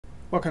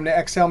Welcome to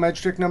Excel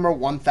magic trick number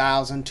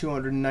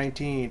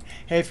 1219.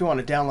 Hey, if you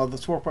want to download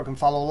this workbook and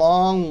follow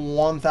along,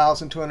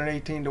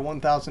 1218 to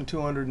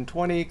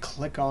 1220,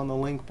 click on the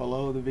link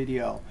below the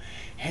video.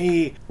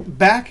 Hey,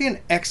 back in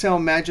Excel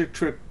magic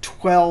trick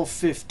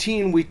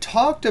 1215, we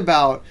talked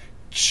about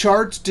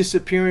charts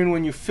disappearing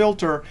when you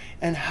filter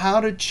and how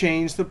to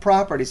change the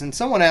properties. And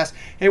someone asked,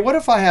 hey, what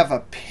if I have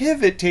a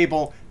pivot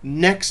table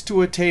next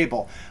to a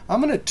table? I'm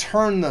going to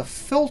turn the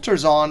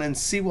filters on and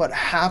see what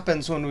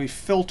happens when we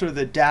filter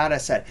the data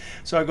set.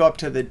 So I go up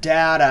to the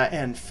Data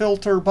and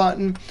Filter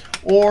button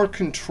or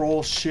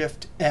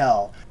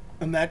Control-Shift-L.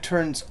 And that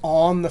turns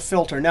on the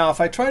filter. Now, if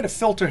I try to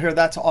filter here,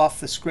 that's off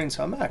the screen.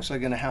 So I'm actually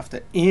going to have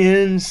to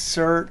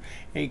insert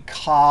a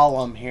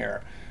column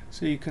here.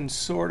 So you can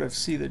sort of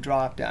see the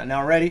drop down.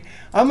 Now ready?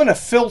 I'm going to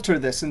filter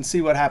this and see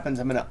what happens.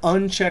 I'm going to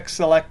uncheck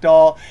Select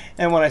All.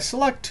 And when I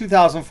select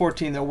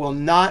 2014, there will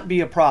not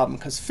be a problem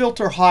because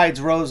filter hides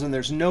rows and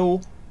there's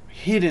no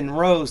hidden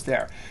rows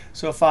there.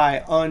 So if I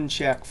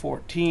uncheck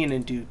 14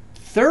 and do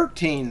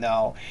 13,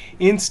 though,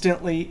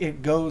 instantly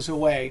it goes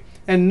away.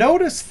 And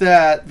notice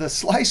that the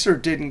slicer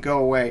didn't go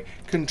away.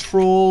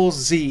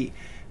 Control-Z.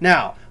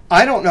 Now,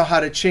 I don't know how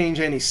to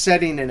change any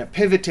setting in a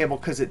pivot table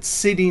because it's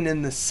sitting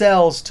in the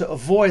cells to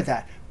avoid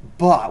that.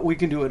 But we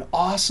can do an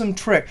awesome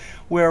trick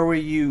where we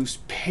use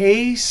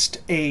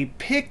paste a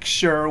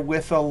picture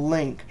with a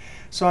link.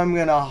 So I'm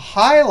going to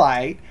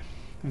highlight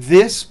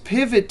this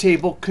pivot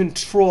table,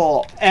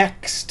 Control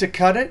X to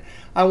cut it.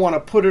 I want to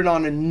put it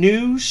on a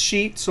new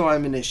sheet, so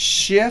I'm going to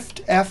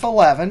Shift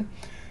F11.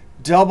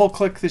 Double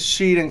click the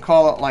sheet and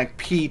call it like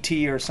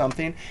PT or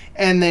something,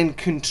 and then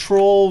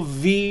Control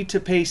V to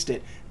paste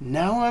it.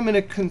 Now I'm going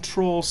to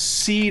Control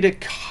C to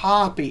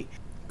copy.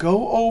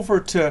 Go over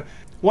to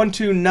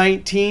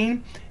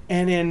 1219,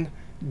 and in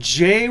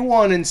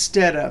J1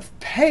 instead of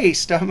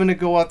paste, I'm going to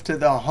go up to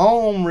the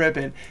Home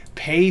ribbon,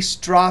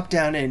 paste drop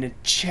down in,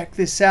 and check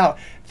this out.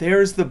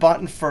 There's the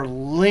button for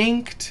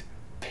linked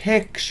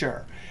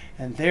picture.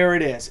 And there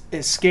it is.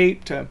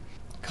 Escape to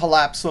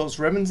collapse those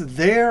ribbons.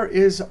 There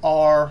is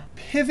our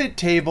pivot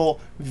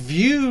table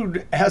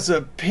viewed as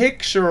a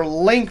picture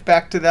link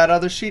back to that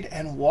other sheet.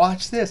 And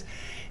watch this.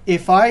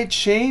 If I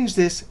change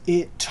this,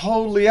 it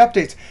totally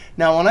updates.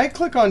 Now, when I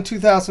click on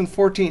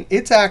 2014,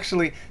 it's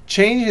actually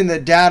changing the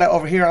data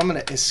over here. I'm going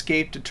to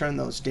escape to turn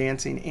those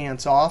dancing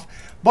ants off.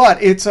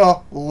 But it's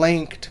a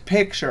linked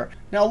picture.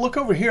 Now, look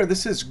over here.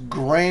 This is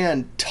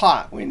grand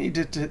tot. We need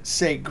to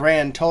say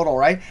grand total,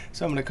 right?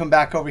 So I'm going to come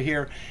back over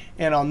here.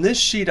 And on this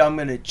sheet, I'm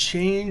going to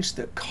change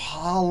the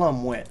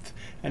column width.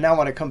 And now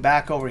when I come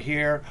back over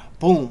here,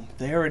 boom,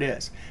 there it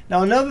is.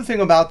 Now, another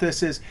thing about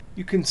this is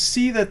you can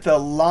see that the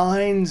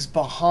lines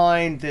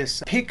behind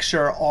this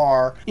picture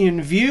are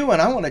in view, and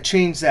I want to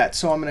change that.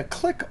 So I'm going to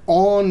click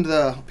on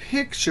the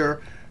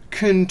picture,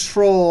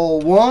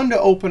 Control-1 to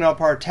open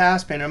up our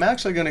task pane. I'm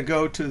actually going to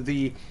go to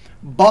the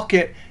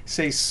bucket,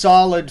 say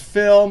Solid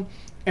Fill,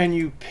 and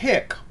you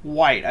pick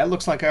white. It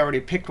looks like I already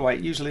picked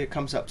white. Usually it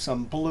comes up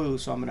some blue,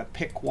 so I'm going to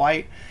pick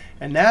white.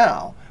 And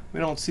now we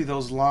don't see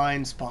those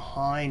lines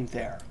behind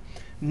there.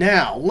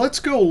 Now, let's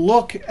go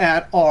look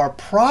at our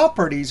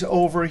properties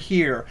over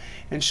here.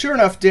 And sure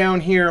enough, down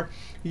here,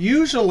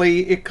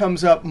 usually it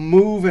comes up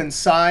Move and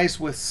Size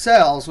with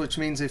Cells, which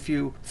means if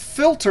you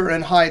filter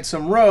and hide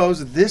some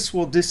rows, this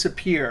will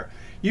disappear.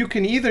 You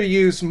can either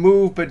use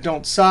Move but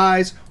don't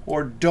size,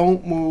 or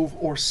Don't Move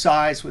or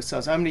Size with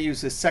Cells. I'm going to use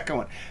this second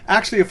one.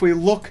 Actually, if we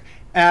look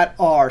at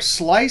our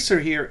slicer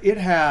here, it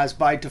has,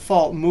 by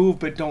default, Move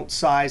but don't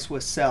size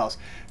with cells.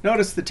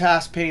 Notice the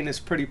task pane is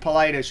pretty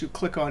polite. As you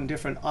click on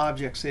different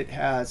objects, it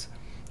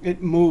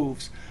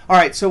moves. All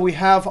right, so we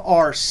have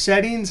our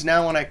settings.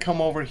 Now when I come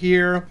over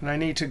here, and I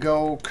need to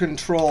go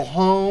Control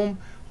Home,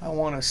 I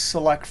want to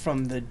select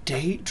from the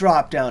Date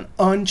drop-down,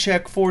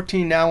 uncheck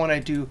 14. Now when I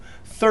do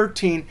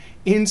 13,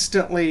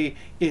 instantly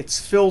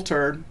it's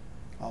filtered.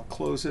 I'll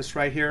close this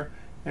right here.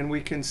 And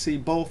we can see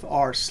both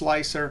our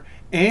slicer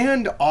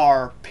and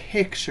our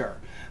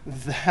picture.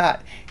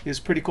 That is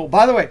pretty cool.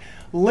 By the way,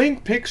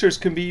 linked pictures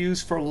can be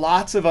used for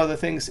lots of other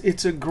things.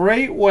 It's a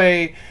great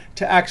way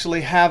to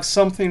actually have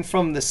something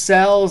from the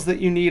cells that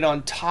you need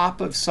on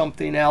top of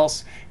something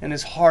else and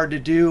is hard to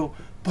do,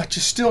 but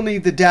you still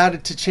need the data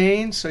to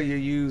change, so you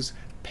use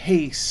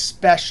Paste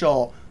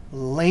Special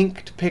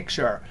Linked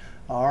Picture.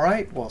 All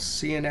right, we'll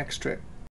see you next trick.